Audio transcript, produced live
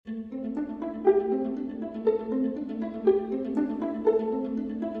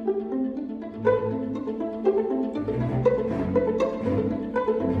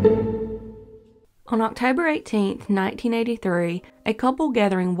On October 18, 1983, a couple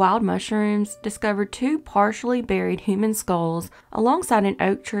gathering wild mushrooms discovered two partially buried human skulls alongside an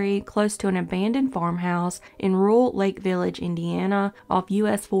oak tree close to an abandoned farmhouse in rural Lake Village, Indiana, off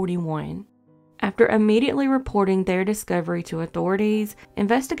US 41. After immediately reporting their discovery to authorities,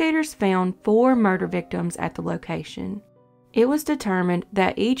 investigators found 4 murder victims at the location. It was determined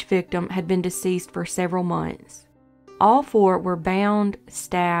that each victim had been deceased for several months. All 4 were bound,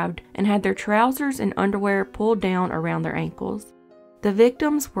 stabbed, and had their trousers and underwear pulled down around their ankles. The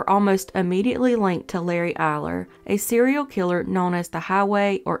victims were almost immediately linked to Larry Eiler, a serial killer known as the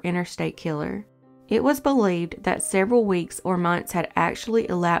highway or interstate killer. It was believed that several weeks or months had actually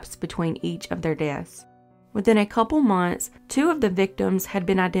elapsed between each of their deaths. Within a couple months, 2 of the victims had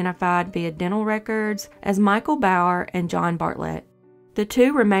been identified via dental records as Michael Bauer and John Bartlett. The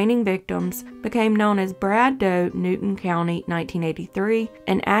 2 remaining victims became known as Brad Doe, Newton County, 1983,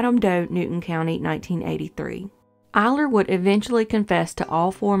 and Adam Doe, Newton County, 1983. Eiler would eventually confess to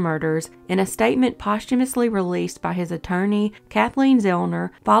all 4 murders in a statement posthumously released by his attorney, Kathleen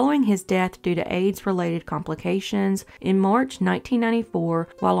Zellner, following his death due to AIDS-related complications in March 1994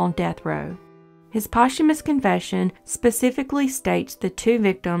 while on death row. His posthumous confession specifically states the 2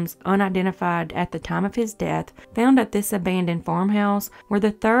 victims, unidentified at the time of his death, found at this abandoned farmhouse were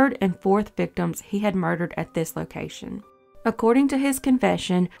the 3rd and 4th victims he had murdered at this location. According to his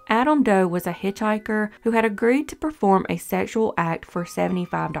confession, Adam Doe was a hitchhiker who had agreed to perform a sexual act for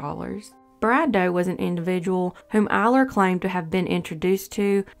 $75. Brad Doe was an individual whom Eiler claimed to have been introduced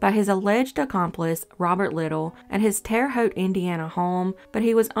to by his alleged accomplice, Robert Little, at his Terre Haute, Indiana home, but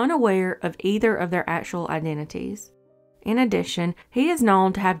he was unaware of either of their actual identities. In addition, he is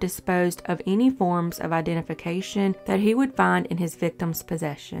known to have disposed of any forms of identification that he would find in his victim's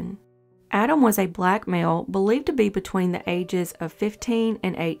possession. Adam was a black male believed to be between the ages of 15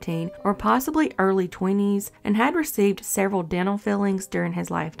 and 18 or possibly early 20s and had received several dental fillings during his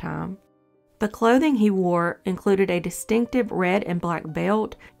lifetime. The clothing he wore included a distinctive red and black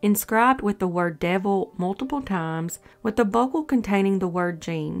belt inscribed with the word devil multiple times with the buckle containing the word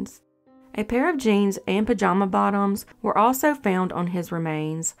jeans. A pair of jeans and pajama bottoms were also found on his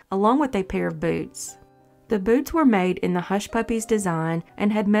remains, along with a pair of boots. The boots were made in the Hush Puppies design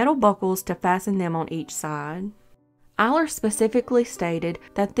and had metal buckles to fasten them on each side. Eiler specifically stated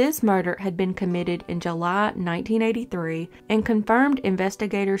that this murder had been committed in July 1983 and confirmed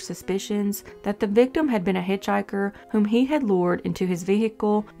investigators' suspicions that the victim had been a hitchhiker whom he had lured into his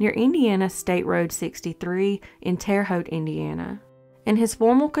vehicle near Indiana State Road 63 in Terre Haute, Indiana. In his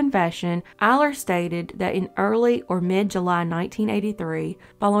formal confession, Eiler stated that in early or mid-July 1983,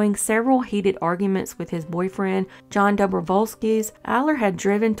 following several heated arguments with his boyfriend, John Dobrovolskis, Eiler had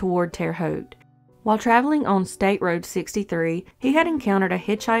driven toward Terre Haute. While traveling on State Road 63, he had encountered a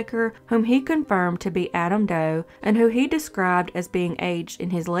hitchhiker whom he confirmed to be Adam Doe and who he described as being aged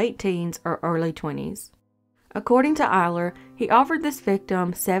in his late teens or early 20s. According to Eiler, he offered this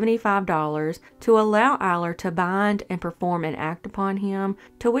victim $75 to allow Eiler to bind and perform an act upon him,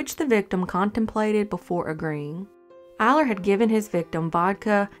 to which the victim contemplated before agreeing. Eiler had given his victim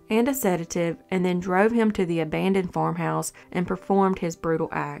vodka and a sedative and then drove him to the abandoned farmhouse and performed his brutal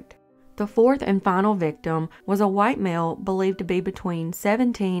act. The 4th and final victim was a white male believed to be between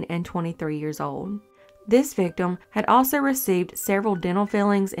 17 and 23 years old. This victim had also received several dental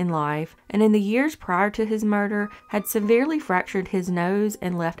fillings in life and in the years prior to his murder had severely fractured his nose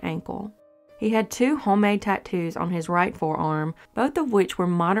and left ankle. He had 2 homemade tattoos on his right forearm, both of which were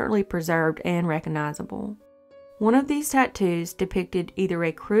moderately preserved and recognizable. One of these tattoos depicted either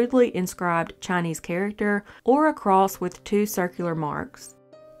a crudely inscribed Chinese character or a cross with 2 circular marks.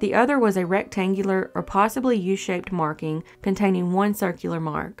 The other was a rectangular or possibly U-shaped marking containing 1 circular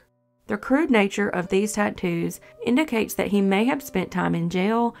mark. The crude nature of these tattoos indicates that he may have spent time in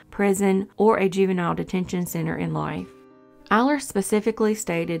jail, prison, or a juvenile detention center in life. Eiler specifically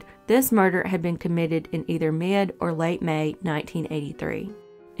stated this murder had been committed in either mid or late May 1983.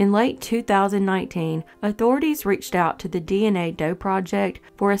 In late 2019, authorities reached out to the DNA Doe Project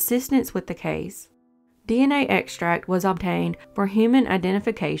for assistance with the case. DNA extract was obtained for human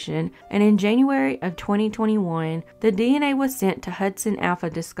identification, and in January of 2021, the DNA was sent to Hudson Alpha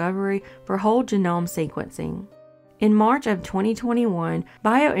Discovery for whole genome sequencing. In March of 2021,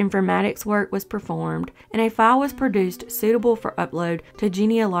 bioinformatics work was performed, and a file was produced suitable for upload to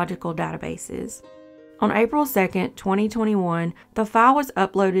genealogical databases. On April 2, 2021, the file was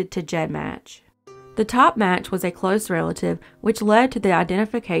uploaded to GEDmatch. The top match was a close relative, which led to the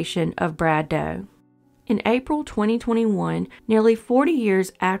identification of Brad Doe. In April 2021, nearly 40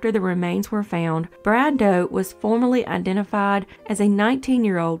 years after the remains were found, Brad Doe was formally identified as a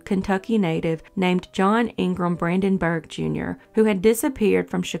 19-year-old Kentucky native named John Ingram Brandenburg Jr., who had disappeared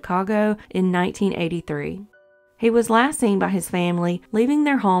from Chicago in 1983. He was last seen by his family leaving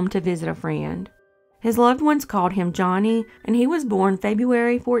their home to visit a friend. His loved ones called him Johnny, and he was born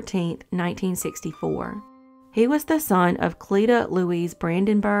February 14, 1964. He was the son of Cleta Louise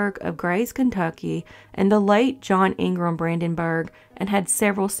Brandenburg of Grays, Kentucky, and the late John Ingram Brandenburg, and had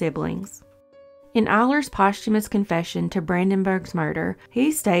several siblings. In Eiler's posthumous confession to Brandenburg's murder,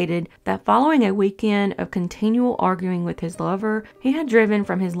 he stated that following a weekend of continual arguing with his lover, he had driven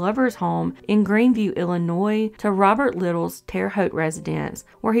from his lover's home in Greenview, Illinois, to Robert Little's Terre Haute residence,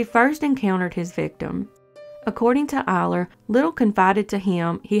 where he first encountered his victim. According to Eiler, Little confided to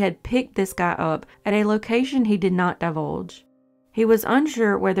him he had picked this guy up at a location he did not divulge. He was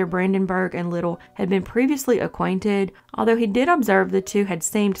unsure whether Brandenburg and Little had been previously acquainted, although he did observe the two had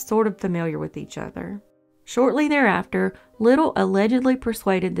seemed sort of familiar with each other. Shortly thereafter, Little allegedly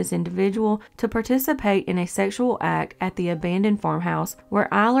persuaded this individual to participate in a sexual act at the abandoned farmhouse where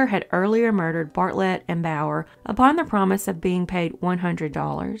Eiler had earlier murdered Bartlett and Bauer upon the promise of being paid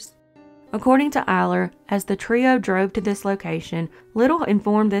 $100. According to Eiler, as the trio drove to this location, Little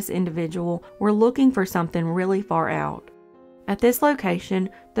informed this individual were looking for something really far out. At this location,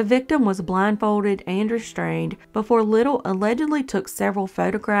 the victim was blindfolded and restrained before Little allegedly took several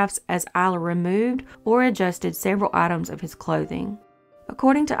photographs as Eiler removed or adjusted several items of his clothing.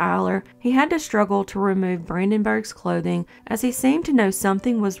 According to Eiler, he had to struggle to remove Brandenburg's clothing as he seemed to know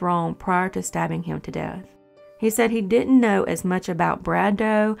something was wrong prior to stabbing him to death. He said he didn't know as much about Brad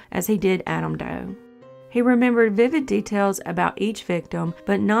Doe as he did Adam Doe. He remembered vivid details about each victim,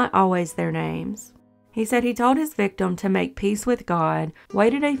 but not always their names. He said he told his victim to make peace with God,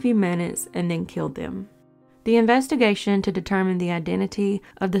 waited a few minutes, and then killed them. The investigation to determine the identity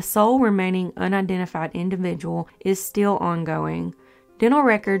of the sole remaining unidentified individual is still ongoing. Dental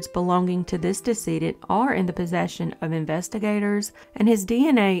records belonging to this decedent are in the possession of investigators, and his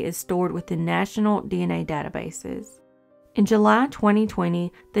DNA is stored within national DNA databases. In July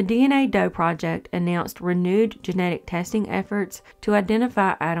 2020, the DNA Doe Project announced renewed genetic testing efforts to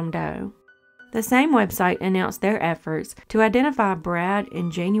identify Adam Doe. The same website announced their efforts to identify Brad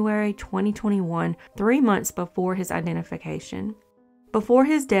in January 2021, 3 months before his identification. Before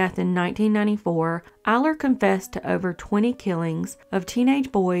his death in 1994, Eiler confessed to over 20 killings of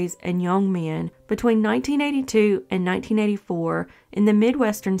teenage boys and young men between 1982 and 1984 in the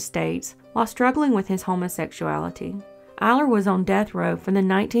Midwestern states while struggling with his homosexuality. Eiler was on death row for the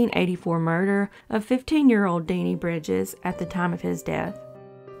 1984 murder of 15-year-old Deanie Bridges at the time of his death.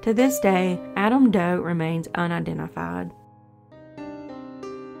 To this day, Adam Doe remains unidentified.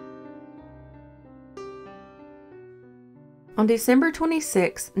 On December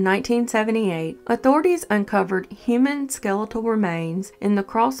 26, 1978, authorities uncovered human skeletal remains in the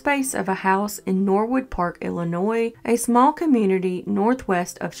crawlspace of a house in Norwood Park, Illinois, a small community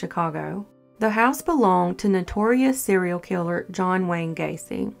northwest of Chicago. The house belonged to notorious serial killer John Wayne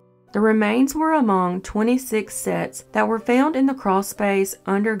Gacy. The remains were among 26 sets that were found in the crawlspace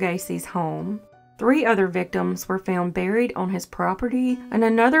under Gacy's home. 3 other victims were found buried on his property, and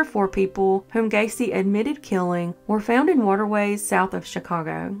another 4 people whom Gacy admitted killing were found in waterways south of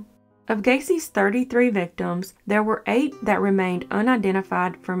Chicago. Of Gacy's 33 victims, there were 8 that remained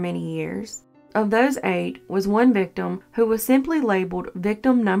unidentified for many years. Of those 8 was one victim who was simply labeled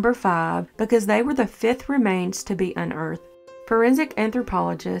victim number 5 because they were the 5th remains to be unearthed. Forensic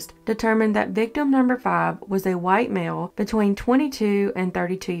anthropologists determined that victim number 5 was a white male between 22 and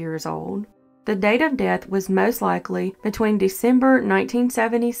 32 years old. The date of death was most likely between December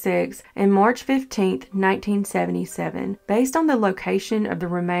 1976 and March 15, 1977, based on the location of the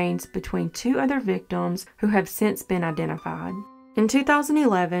remains between 2 other victims who have since been identified. In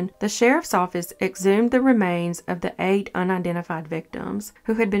 2011, the sheriff's office exhumed the remains of the 8 unidentified victims,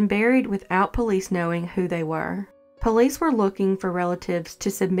 who had been buried without police knowing who they were. Police were looking for relatives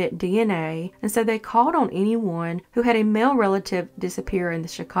to submit DNA, and so they called on anyone who had a male relative disappear in the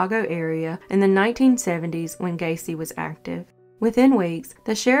Chicago area in the 1970s when Gacy was active. Within weeks,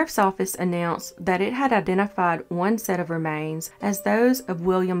 the sheriff's office announced that it had identified one set of remains as those of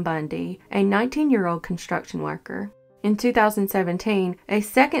William Bundy, a 19-year-old construction worker. In 2017, a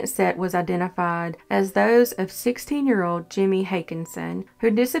second set was identified as those of 16-year-old Jimmy Hakinson,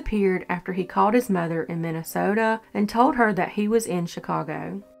 who disappeared after he called his mother in Minnesota and told her that he was in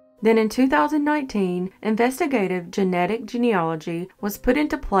Chicago. Then in 2019, investigative genetic genealogy was put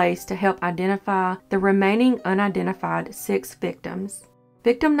into place to help identify the remaining unidentified 6 victims.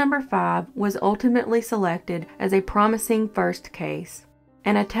 Victim number 5 was ultimately selected as a promising first case.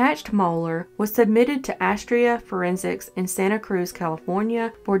 An attached molar was submitted to Astria Forensics in Santa Cruz,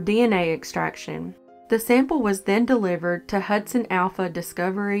 California for DNA extraction. The sample was then delivered to Hudson Alpha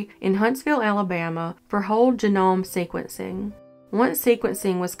Discovery in Huntsville, Alabama for whole genome sequencing. Once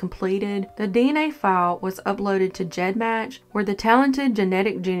sequencing was completed, the DNA file was uploaded to GEDmatch, where the talented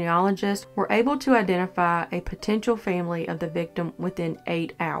genetic genealogists were able to identify a potential family of the victim within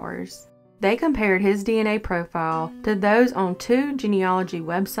 8 hours. They compared his DNA profile to those on 2 genealogy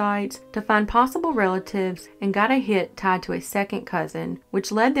websites to find possible relatives and got a hit tied to a second cousin,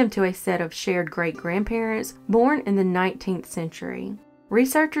 which led them to a set of shared great-grandparents born in the 19th century.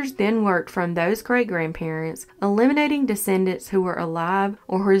 Researchers then worked from those great-grandparents, eliminating descendants who were alive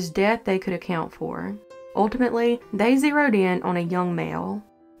or whose death they could account for. Ultimately, they zeroed in on a young male.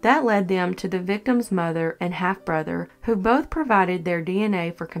 That led them to the victim's mother and half-brother, who both provided their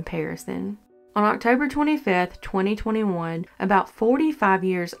DNA for comparison. On October 25, 2021, about 45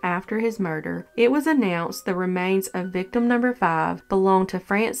 years after his murder, it was announced the remains of victim number 5 belonged to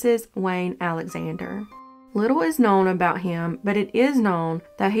Francis Wayne Alexander. Little is known about him, but it is known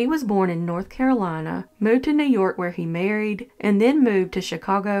that he was born in North Carolina, moved to New York where he married, and then moved to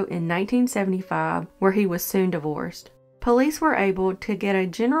Chicago in 1975, where he was soon divorced. Police were able to get a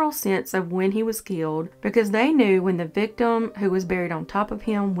general sense of when he was killed because they knew when the victim, who was buried on top of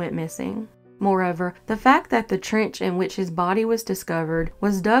him, went missing. Moreover, the fact that the trench in which his body was discovered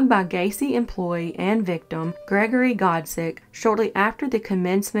was dug by Gacy employee and victim Gregory Godsick shortly after the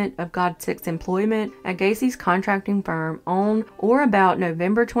commencement of Godsick's employment at Gacy's contracting firm on or about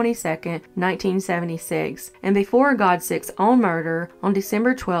November 22, 1976, and before Godsick's own murder on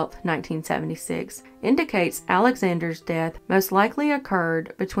December 12, 1976, indicates Alexander's death most likely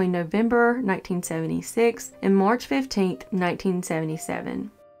occurred between November 1976 and March 15,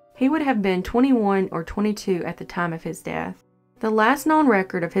 1977. He would have been 21 or 22 at the time of his death. The last known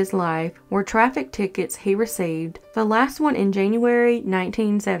record of his life were traffic tickets he received, the last one in January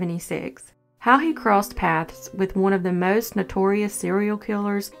 1976. How he crossed paths with one of the most notorious serial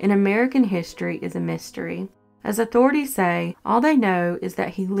killers in American history is a mystery. As authorities say, all they know is that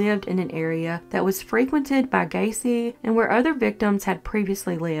he lived in an area that was frequented by Gacy and where other victims had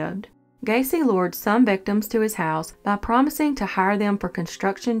previously lived. Gacy lured some victims to his house by promising to hire them for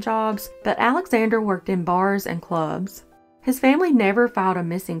construction jobs, but Alexander worked in bars and clubs. His family never filed a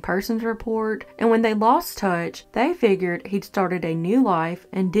missing persons report, and when they lost touch, they figured he'd started a new life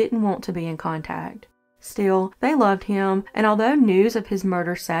and didn't want to be in contact. Still, they loved him, and although news of his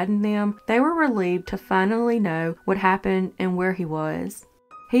murder saddened them, they were relieved to finally know what happened and where he was.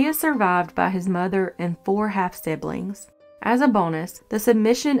 He is survived by his mother and 4 half-siblings. As a bonus, the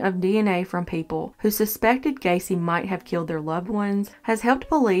submission of DNA from people who suspected Gacy might have killed their loved ones has helped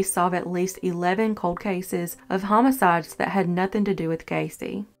police solve at least 11 cold cases of homicides that had nothing to do with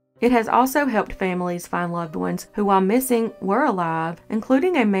Gacy. It has also helped families find loved ones who, while missing, were alive,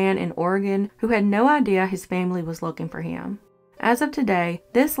 including a man in Oregon who had no idea his family was looking for him. As of today,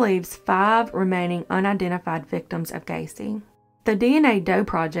 this leaves 5 remaining unidentified victims of Gacy. The DNA Doe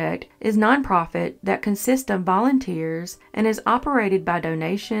Project is nonprofit that consists of volunteers and is operated by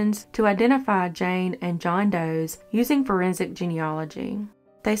donations to identify Jane and John Does using forensic genealogy.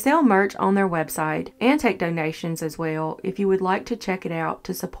 They sell merch on their website and take donations as well if you would like to check it out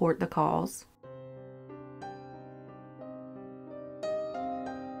to support the cause.